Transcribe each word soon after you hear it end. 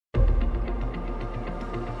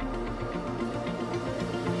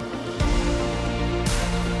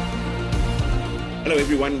Hello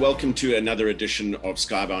everyone, welcome to another edition of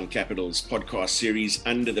Skybound Capital's podcast series,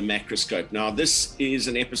 Under the Macroscope. Now this is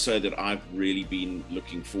an episode that I've really been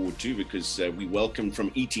looking forward to because we welcome from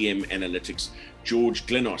ETM Analytics, George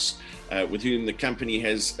Glynos, with whom the company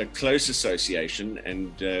has a close association,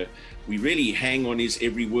 and we really hang on his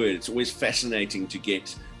every word. It's always fascinating to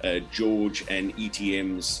get George and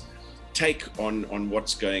ETM's take on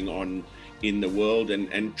what's going on in the world,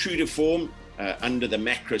 and true to form, Under the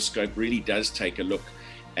Macroscope really does take a look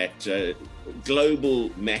at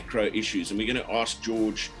global macro issues. And we're going to ask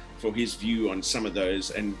George for his view on some of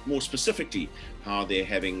those, and more specifically, how they're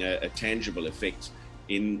having a tangible effect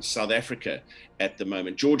in South Africa at the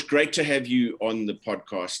moment. George, great to have you on the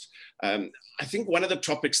podcast. I think one of the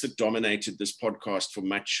topics that dominated this podcast for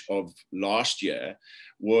much of last year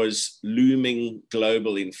was looming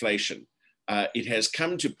global inflation. It has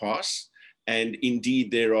come to pass. And indeed,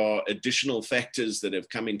 there are additional factors that have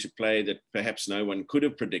come into play that perhaps no one could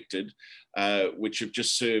have predicted, which have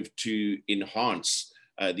just served to enhance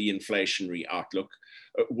the inflationary outlook.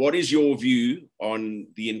 What is your view on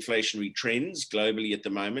the inflationary trends globally at the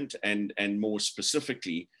moment, and more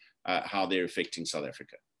specifically, how they're affecting South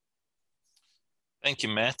Africa? Thank you,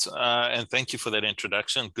 Matt, and thank you for that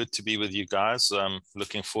introduction. Good to be with you guys.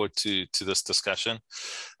 Looking forward to this discussion.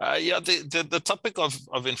 The topic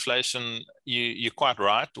of inflation, you're quite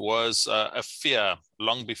right, was a fear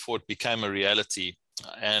long before it became a reality.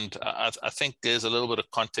 And I think there's a little bit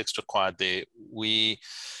of context required there. We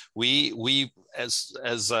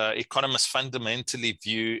as economists fundamentally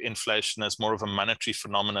view inflation as more of a monetary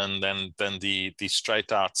phenomenon than the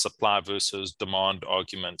straight out supply versus demand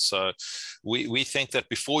argument. So we think that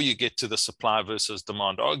before you get to the supply versus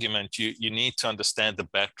demand argument, you need to understand the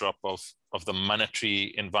backdrop of the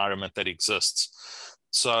monetary environment that exists.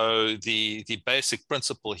 So the basic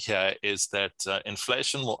principle here is that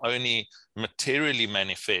inflation will only materially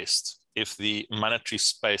manifest if the monetary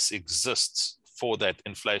space exists for that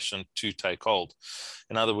inflation to take hold.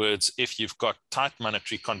 In other words, if you've got tight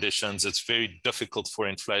monetary conditions, it's very difficult for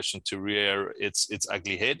inflation to rear its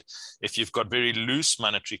ugly head. If you've got very loose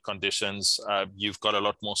monetary conditions, you've got a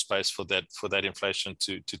lot more space for that inflation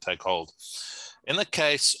to take hold. In the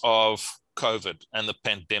case of COVID and the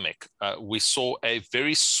pandemic, we saw a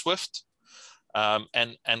very swift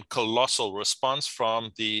and colossal response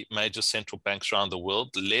from the major central banks around the world,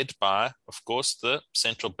 led by, of course, the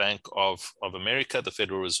Central Bank of America, the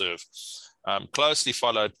Federal Reserve, closely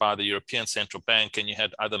followed by the European Central Bank, and you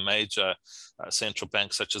had other major central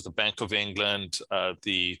banks such as the Bank of England,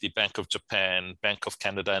 the Bank of Japan, Bank of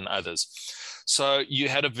Canada, and others. So you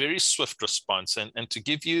had a very swift response, and to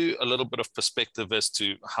give you a little bit of perspective as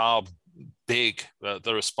to how big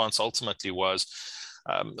the response ultimately was,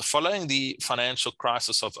 following the financial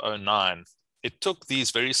crisis of 2009, it took these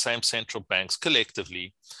very same central banks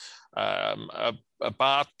collectively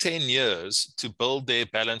about 10 years to build their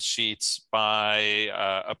balance sheets by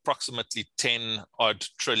approximately $10 odd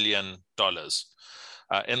trillion.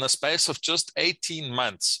 In the space of just 18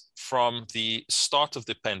 months from the start of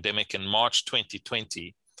the pandemic in March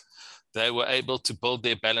 2020, they were able to build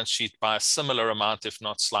their balance sheet by a similar amount, if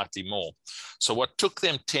not slightly more. So what took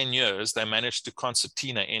them 10 years, they managed to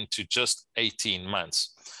concertina into just 18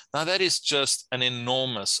 months. Now that is just an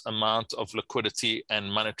enormous amount of liquidity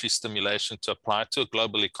and monetary stimulation to apply to a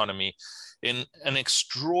global economy in an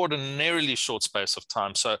extraordinarily short space of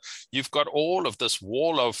time. So you've got all of this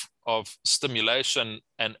wall of stimulation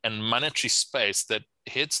and monetary space that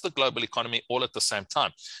hits the global economy all at the same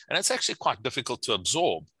time. And it's actually quite difficult to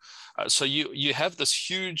absorb. So you have this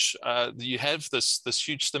huge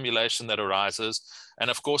huge stimulation that arises, and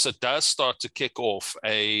of course it does start to kick off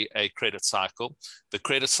a credit cycle. The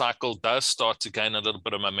credit cycle does start to gain a little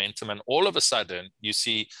bit of momentum, and all of a sudden you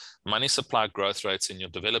see money supply growth rates in your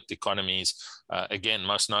developed economies, again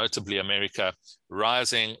most notably America,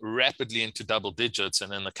 rising rapidly into double digits,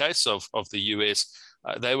 and in the case of the US,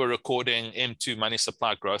 they were recording M2 money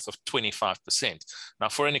supply growth of 25%. Now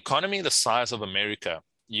for an economy the size of America,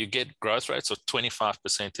 you get growth rates of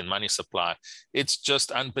 25% in money supply. It's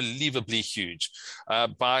just unbelievably huge.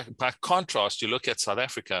 By contrast, you look at South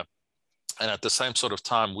Africa, and at the same sort of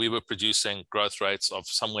time, we were producing growth rates of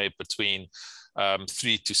somewhere between 3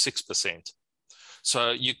 to 6%.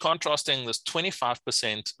 So you're contrasting this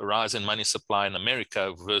 25% rise in money supply in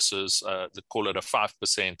America versus, call it a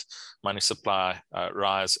 5% money supply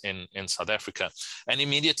rise in South Africa. And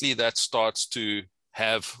immediately that starts to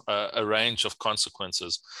have a range of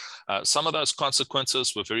consequences. Some of those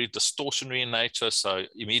consequences were very distortionary in nature. So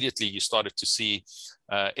immediately you started to see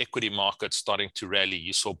equity markets starting to rally.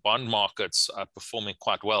 You saw bond markets performing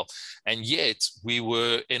quite well. And yet we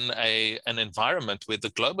were in an environment where the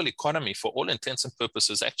global economy, for all intents and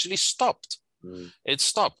purposes, actually stopped. It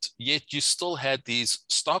stopped, yet you still had these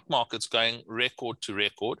stock markets going record to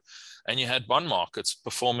record, and you had bond markets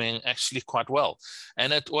performing actually quite well.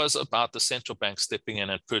 And it was about the central bank stepping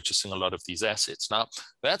in and purchasing a lot of these assets. Now,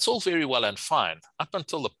 that's all very well and fine up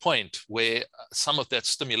until the point where some of that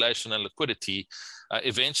stimulation and liquidity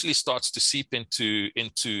eventually starts to seep into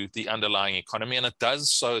the underlying economy, and it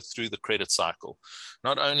does so through the credit cycle.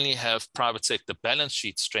 Not only have private sector balance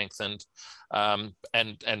sheets strengthened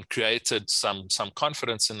and created some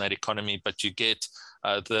confidence in that economy, but you get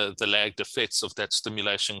the lagged effects of that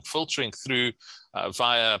stimulation filtering through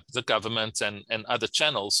via the government and other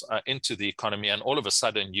channels into the economy, and all of a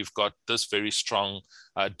sudden you've got this very strong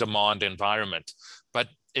demand environment. But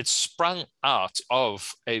it sprung out of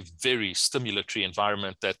a very stimulatory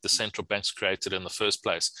environment that the central banks created in the first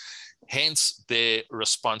place. Hence their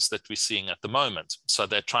response that we're seeing at the moment. So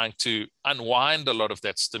they're trying to unwind a lot of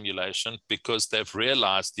that stimulation because they've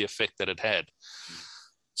realized the effect that it had.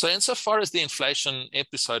 So insofar as the inflation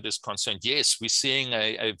episode is concerned, yes, we're seeing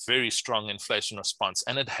a very strong inflation response,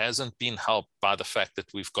 and it hasn't been helped by the fact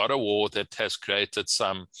that we've got a war that has created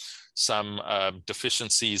some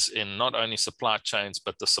deficiencies in not only supply chains,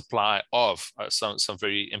 but the supply of some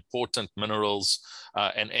very important minerals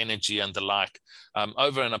and energy and the like.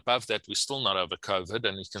 Over and above that, we're still not over COVID,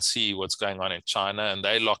 and you can see what's going on in China, and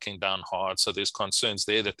they're locking down hard. So there's concerns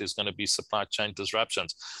there that there's going to be supply chain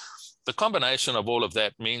disruptions. The combination of all of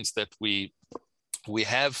that means that we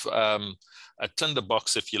have a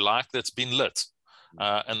tinderbox, if you like, that's been lit.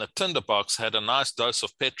 And the tinderbox had a nice dose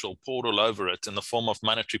of petrol poured all over it in the form of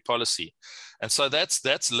monetary policy. And so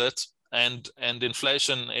that's lit, and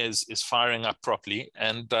inflation is firing up properly.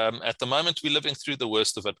 And at the moment, we're living through the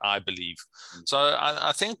worst of it, I believe. So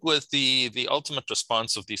I think with the ultimate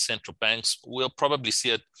response of these central banks, we'll probably see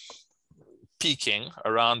it peaking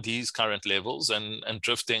around these current levels and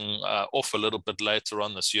drifting off a little bit later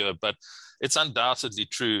on this year. But it's undoubtedly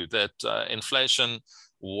true that inflation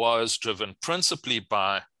was driven principally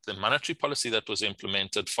by the monetary policy that was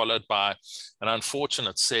implemented, followed by an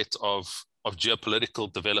unfortunate set of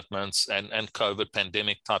geopolitical developments and COVID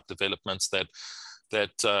pandemic type developments that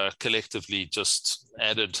collectively just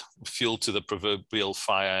added fuel to the proverbial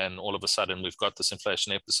fire, and all of a sudden we've got this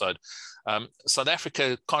inflation episode. South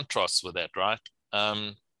Africa contrasts with that, right?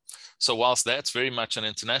 So whilst that's very much an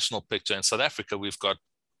international picture, in South Africa we've got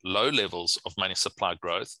low levels of money supply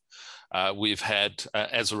growth. We've had,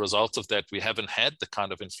 as a result of that, we haven't had the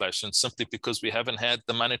kind of inflation simply because we haven't had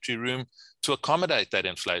the monetary room to accommodate that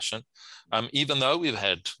inflation. Even though we've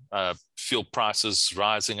had fuel prices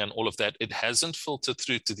rising and all of that, it hasn't filtered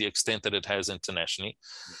through to the extent that it has internationally.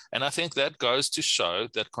 And I think that goes to show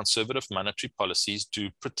that conservative monetary policies do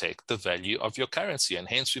protect the value of your currency. And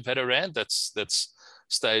hence we've had a rand that's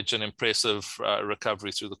staged an impressive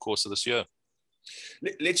recovery through the course of this year.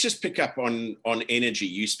 Let's just pick up on energy.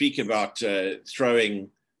 You speak about throwing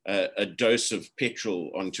a dose of petrol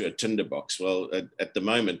onto a tinderbox. Well, at the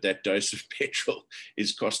moment, that dose of petrol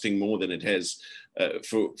is costing more than it has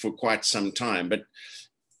for quite some time. But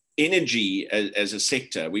energy as a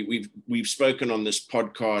sector, we've spoken on this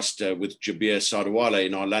podcast with Jabir Sadawala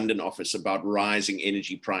in our London office about rising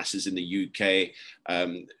energy prices in the UK,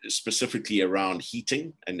 specifically around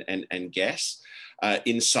heating and gas.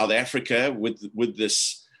 In South Africa, with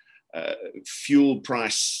this fuel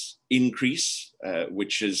price increase,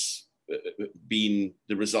 which has been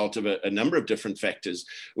the result of a number of different factors,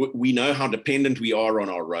 we know how dependent we are on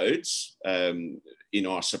our roads in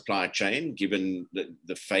our supply chain, given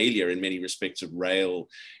the failure in many respects of rail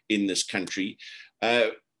in this country.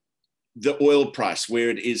 The oil price,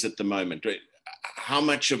 where it is at the moment, how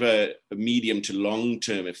much of a medium to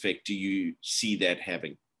long-term effect do you see that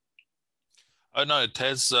having? Oh no, it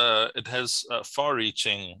has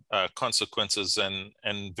far-reaching consequences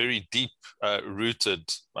and very deep rooted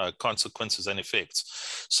consequences and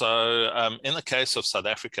effects. So in the case of South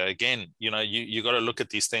Africa, again, you got to look at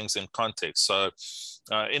these things in context. So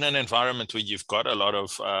in an environment where you've got a lot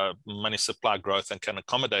of money supply growth and can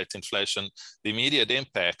accommodate inflation, the immediate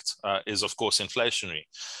impact is of course inflationary.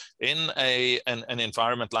 In an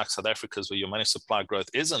environment like South Africa's, where your money supply growth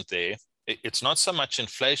isn't there, it's not so much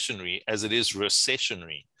inflationary as it is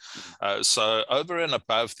recessionary. So over and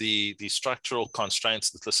above the structural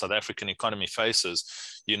constraints that the South African economy faces,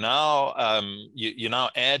 you now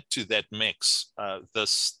add to that mix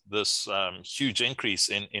this huge increase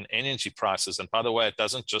in energy prices. And by the way, it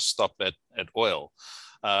doesn't just stop at oil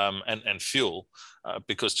and fuel,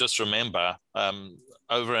 because just remember,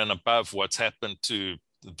 over and above what's happened to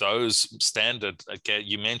those standard,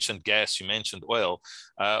 you mentioned gas, you mentioned oil,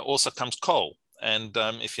 also comes coal. And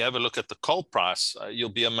if you have a look at the coal price, you'll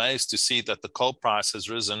be amazed to see that the coal price has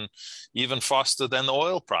risen even faster than the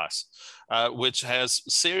oil price, which has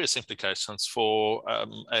serious implications for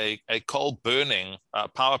a coal burning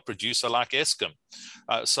power producer like Eskom.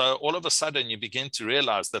 So all of a sudden you begin to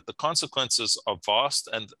realize that the consequences are vast,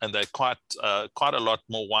 and they're quite a lot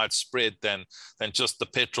more widespread than just the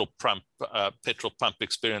petrol pump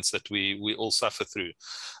experience that we all suffer through.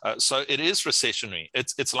 So it is recessionary.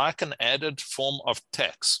 It's like an added form of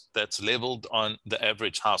tax that's leveled on the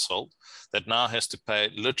average household that now has to pay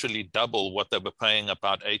literally double what they were paying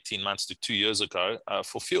about 18 months to 2 years ago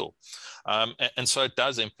for fuel. And so it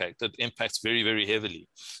does impact. It impacts very, very heavily.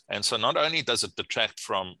 And so not only does it detract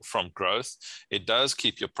from growth, it does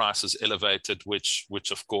keep your prices elevated, which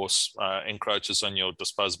of course encroaches on your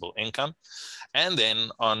disposable income. And then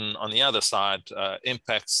on the other side,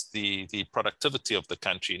 impacts the productivity of the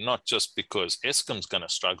country, not just because Eskom's going to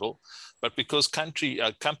struggle, but because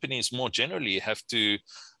companies more generally have to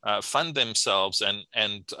fund themselves and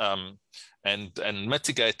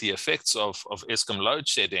mitigate the effects of Eskom load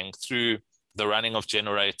shedding through the running of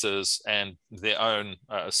generators and their own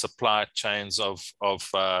supply chains of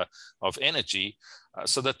energy,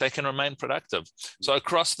 so that they can remain productive. So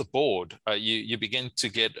across the board, you begin to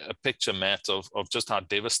get a picture, Matt, of just how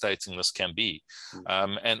devastating this can be,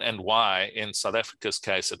 and why, in South Africa's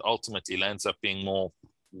case, it ultimately ends up being more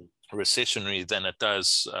recessionary than it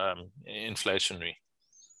does inflationary.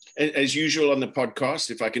 As usual on the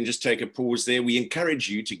podcast, if I can just take a pause there, we encourage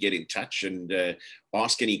you to get in touch and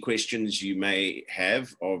ask any questions you may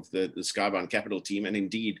have of the Skybound Capital team, and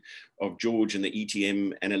indeed of George and the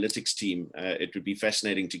ETM Analytics team. It would be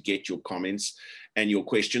fascinating to get your comments and your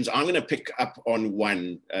questions. I'm going to pick up on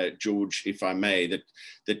one, George, if I may,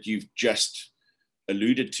 that you've just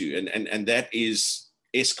alluded to, and that is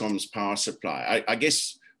Eskom's power supply. I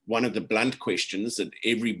guess one of the blunt questions that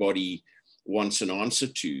everybody wants an answer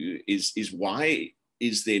to is why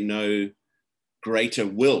is there no greater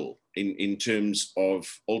will in terms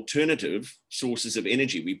of alternative sources of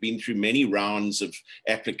energy? We've been through many rounds of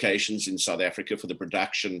applications in South Africa for the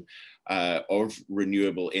production of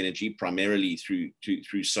renewable energy, primarily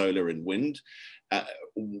through solar and wind.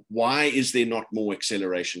 Why is there not more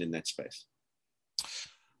acceleration in that space?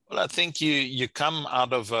 Well, I think you come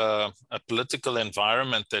out of a political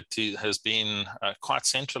environment that has been quite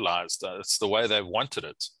centralized. It's the way they've wanted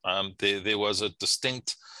it. There was a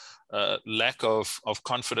distinct lack of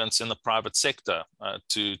confidence in the private sector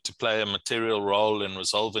to play a material role in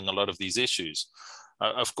resolving a lot of these issues.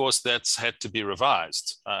 Of course, that's had to be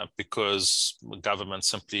revised because the government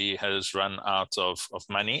simply has run out of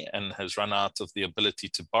money and has run out of the ability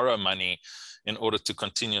to borrow money in order to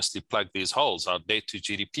continuously plug these holes. Our debt to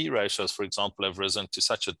GDP ratios, for example, have risen to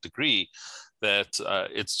such a degree that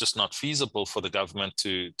it's just not feasible for the government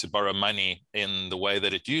to borrow money in the way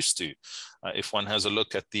that it used to. If one has a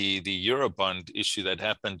look at the Eurobond issue that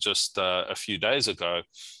happened just a few days ago,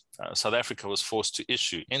 South Africa was forced to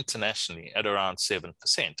issue internationally at around 7%,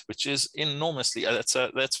 which is enormously,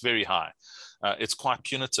 that's very high. It's quite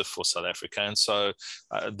punitive for South Africa. And so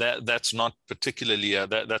that's not particularly,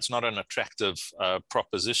 that's not an attractive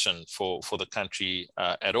proposition for the country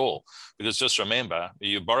at all. Because just remember,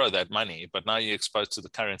 you borrow that money, but now you're exposed to the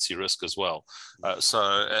currency risk as well.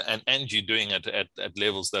 And you're doing it at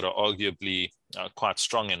levels that are arguably quite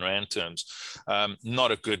strong in rand terms.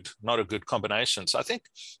 Not a good combination. So I think,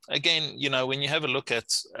 again, when you have a look at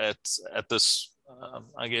this,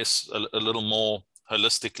 I guess a little more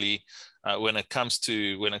holistically, when it comes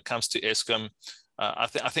to Eskom, I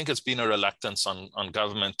think it's been a reluctance on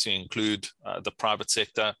government to include the private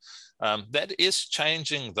sector. That is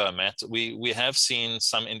changing, though, Matt. We have seen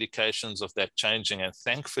some indications of that changing, and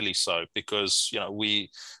thankfully so, because we're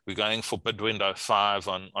going for bid window 5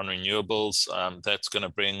 on renewables. That's going to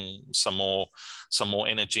bring some more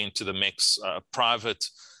energy into the mix. Private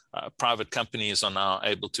private companies are now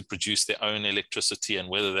able to produce their own electricity, and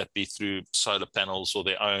whether that be through solar panels or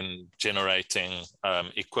their own generating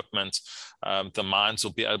equipment, the mines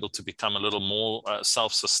will be able to become a little more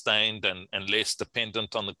self-sustained and less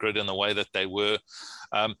dependent on the grid in the way that they were.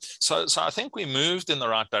 So I think we moved in the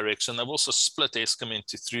right direction. They've also split Eskom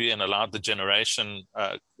into three and allowed the generation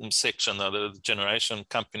section, the generation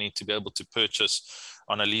company, to be able to purchase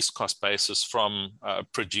on a least cost basis from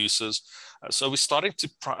producers. So we're starting to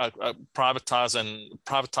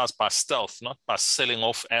privatize by stealth, not by selling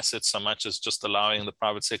off assets so much as just allowing the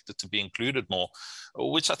private sector to be included more,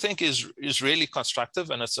 which I think is really constructive,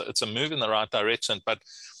 and it's a move in the right direction. But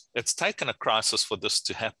it's taken a crisis for this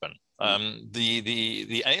to happen.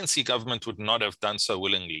 The ANC government would not have done so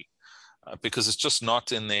willingly. Because it's just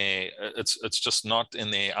not in their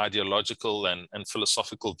ideological and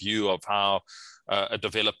philosophical view of how a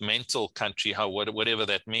developmental country, whatever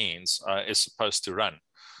that means, is supposed to run.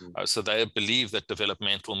 So they believe that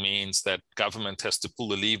developmental means that government has to pull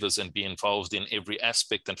the levers and be involved in every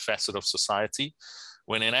aspect and facet of society,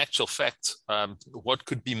 when in actual fact, what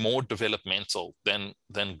could be more developmental than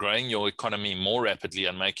growing your economy more rapidly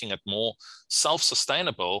and making it more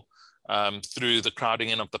self-sustainable through the crowding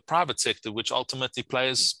in of the private sector, which ultimately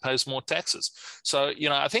pays more taxes. So,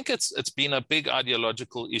 I think it's been a big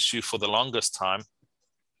ideological issue for the longest time.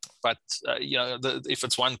 But, if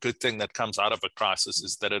it's one good thing that comes out of a crisis,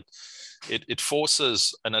 is that it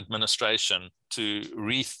forces an administration to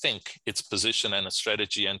rethink its position and its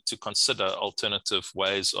strategy, and to consider alternative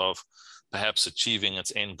ways of perhaps achieving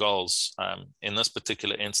its end goals. In this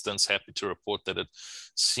particular instance, happy to report that it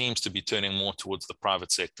seems to be turning more towards the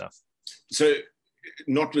private sector. So,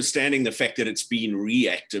 notwithstanding the fact that it's been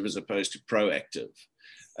reactive as opposed to proactive,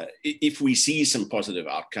 if we see some positive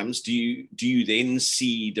outcomes, do you then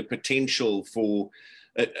see the potential for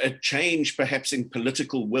a change, perhaps in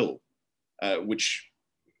political will, which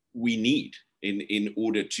we need in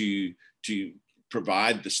order to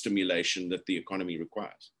provide the stimulation that the economy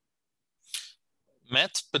requires?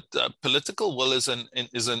 Matt, but political will is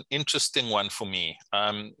an interesting one for me,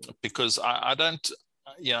 because I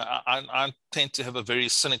tend to have a very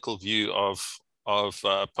cynical view of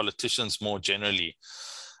politicians more generally.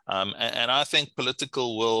 And I think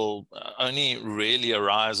political will only really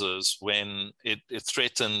arises when it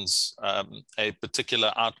threatens a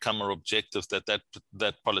particular outcome or objective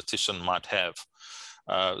that politician might have.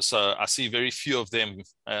 So I see very few of them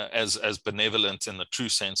as benevolent in the true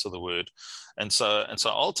sense of the word. And so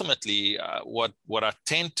ultimately, what I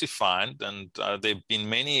tend to find, and there have been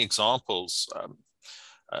many examples,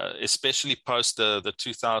 especially post the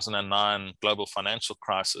 2009 global financial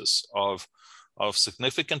crisis, of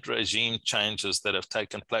significant regime changes that have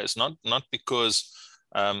taken place, not because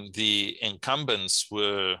the incumbents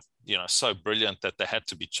were so brilliant that they had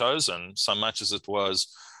to be chosen, so much as it was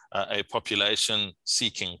a population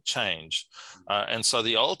seeking change. And so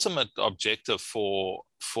the ultimate objective for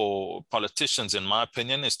politicians, in my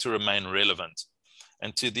opinion, is to remain relevant.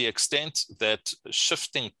 And to the extent that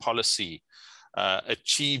shifting policy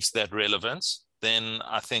achieves that relevance, then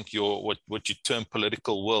I think what you term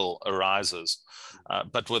political will arises.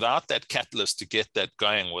 But without that catalyst to get that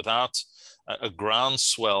going, without a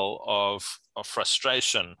groundswell of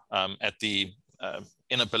frustration at the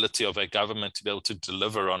inability of a government to be able to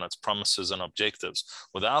deliver on its promises and objectives,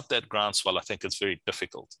 without that groundswell, I think it's very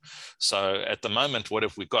difficult. So at the moment, what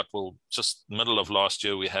have we got? Well, just middle of last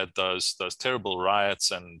year, we had those terrible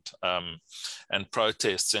riots and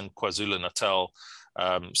protests in KwaZulu-Natal.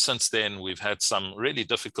 Since then, we've had some really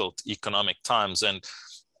difficult economic times, and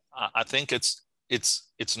I think it's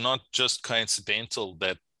not just coincidental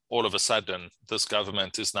that all of a sudden this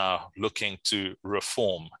government is now looking to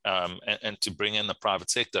reform and to bring in the private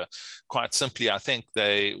sector. Quite simply, I think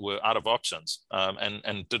they were out of options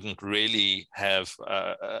and didn't really have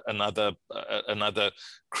another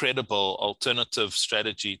credible alternative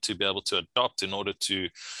strategy to be able to adopt in order to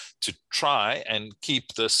try and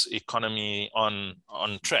keep this economy on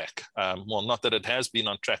track. Well, not that it has been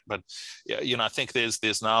on track, but I think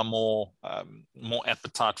there's now more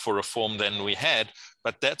appetite for reform than we had.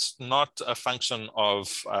 But that's not a function of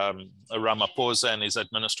Ramaphosa and his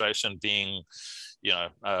administration being,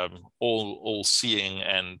 all seeing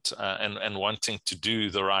and wanting to do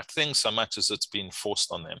the right thing, so much as it's been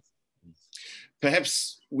forced on them.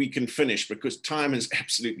 Perhaps we can finish, because time has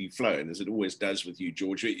absolutely flown, as it always does with you,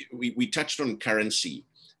 George. We touched on currency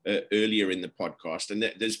earlier in the podcast,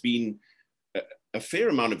 and there's been a fair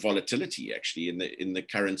amount of volatility actually in the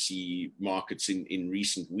currency markets in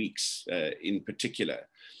recent weeks, in particular.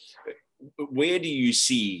 Where do you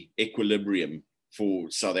see equilibrium for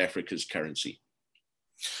South Africa's currency?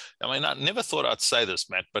 I mean, I never thought I'd say this,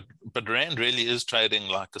 Matt, but Rand really is trading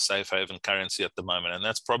like a safe haven currency at the moment. And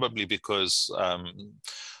that's probably because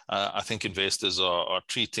I think investors are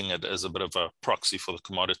treating it as a bit of a proxy for the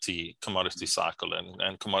commodity cycle.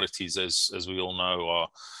 And commodities, as we all know,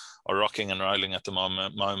 are rocking and rolling at the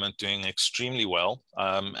moment, doing extremely well,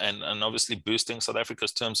 and obviously boosting South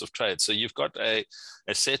Africa's terms of trade. So you've got a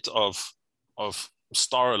set of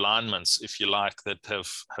star alignments, if you like, that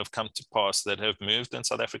have come to pass, that have moved in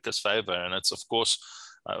South Africa's favor. And it's, of course,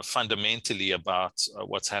 fundamentally about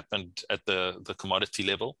what's happened at the commodity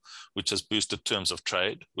level, which has boosted terms of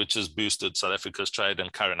trade, which has boosted South Africa's trade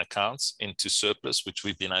and current accounts into surplus, which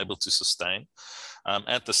we've been able to sustain.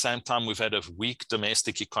 At the same time, we've had a weak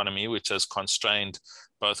domestic economy, which has constrained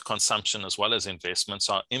both consumption as well as investments.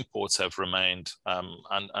 Our imports have remained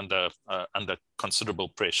under considerable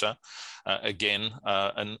pressure. Again,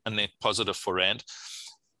 a net positive for Rand.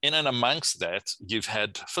 In and amongst that, you've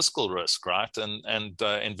had fiscal risk, right? And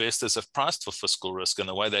investors have priced for fiscal risk. And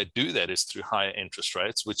the way they do that is through higher interest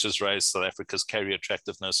rates, which has raised South Africa's carry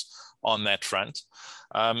attractiveness on that front.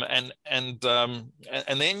 And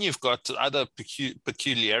then you've got other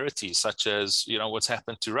peculiarities, such as, what's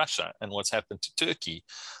happened to Russia and what's happened to Turkey.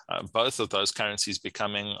 Both of those currencies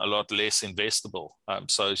becoming a lot less investable.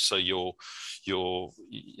 So your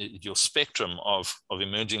spectrum of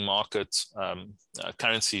emerging markets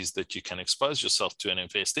currencies that you can expose yourself to and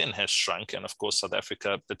invest in has shrunk, and of course South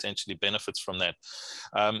Africa potentially benefits from that.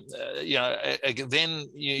 Then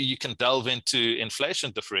you can delve into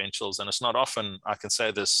inflation differentials, and it's not often I can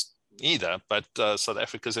say this either, but South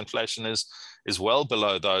Africa's inflation is well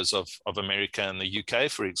below those of America and the UK,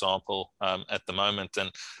 for example, at the moment. And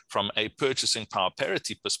from a purchasing power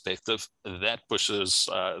parity perspective, that pushes,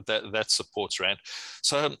 that supports Rand.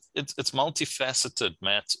 So it's multifaceted,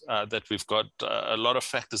 Matt, that we've got a lot of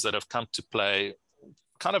factors that have come to play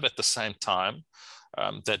kind of at the same time.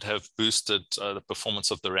 That have boosted the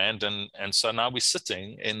performance of the Rand. And so now we're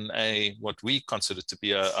sitting in what we consider to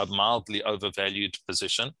be a mildly overvalued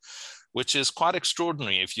position, which is quite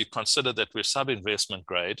extraordinary if you consider that we're sub-investment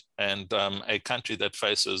grade and a country that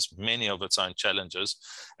faces many of its own challenges,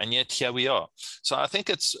 and yet here we are. So I think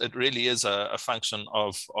it really is a function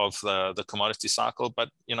of the commodity cycle, but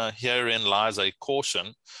herein lies a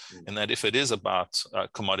caution in that if it is about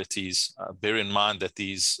commodities, bear in mind that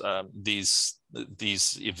these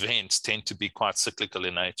events tend to be quite cyclical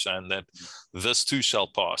in nature, and that this too shall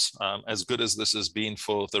pass. As good as this has been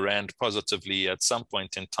for the Rand positively, at some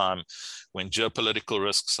point in time, when geopolitical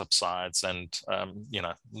risk subsides and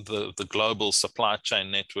the global supply chain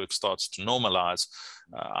network starts to normalize,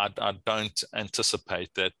 I don't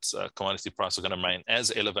anticipate that commodity prices are going to remain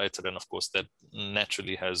as elevated, and of course that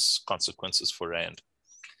naturally has consequences for Rand.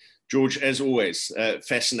 George, as always,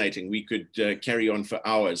 fascinating. We could carry on for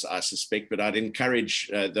hours, I suspect, but I'd encourage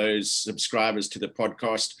those subscribers to the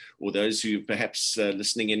podcast, or those who perhaps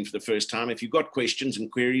listening in for the first time, if you've got questions and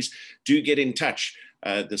queries, do get in touch.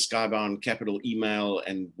 The Skybound Capital email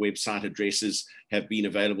and website addresses have been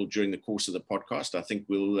available during the course of the podcast. I think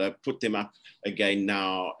we'll put them up again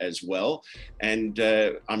now as well. And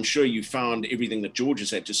I'm sure you found everything that George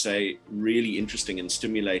has had to say really interesting and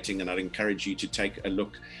stimulating. And I'd encourage you to take a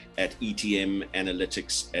look at ETM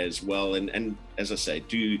Analytics as well. And as I say,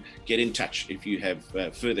 do get in touch if you have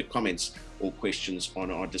further comments or questions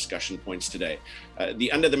on our discussion points today.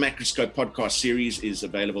 The Under the Macroscope podcast series is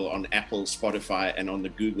available on Apple, Spotify, and on the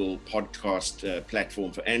Google podcast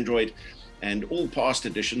platform for Android. And all past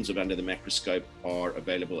editions of Under the Macroscope are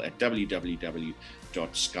available at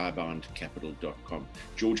www.skyboundcapital.com.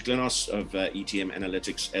 George Glynos of ETM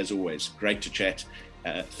Analytics, as always, great to chat.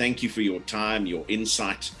 Thank you for your time, your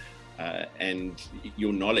insight, and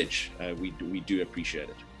your knowledge. We do appreciate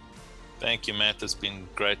it. Thank you, Matt. It's been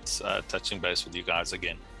great touching base with you guys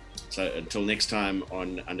again. So until next time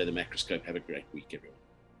on Under the Macroscope, have a great week, everyone.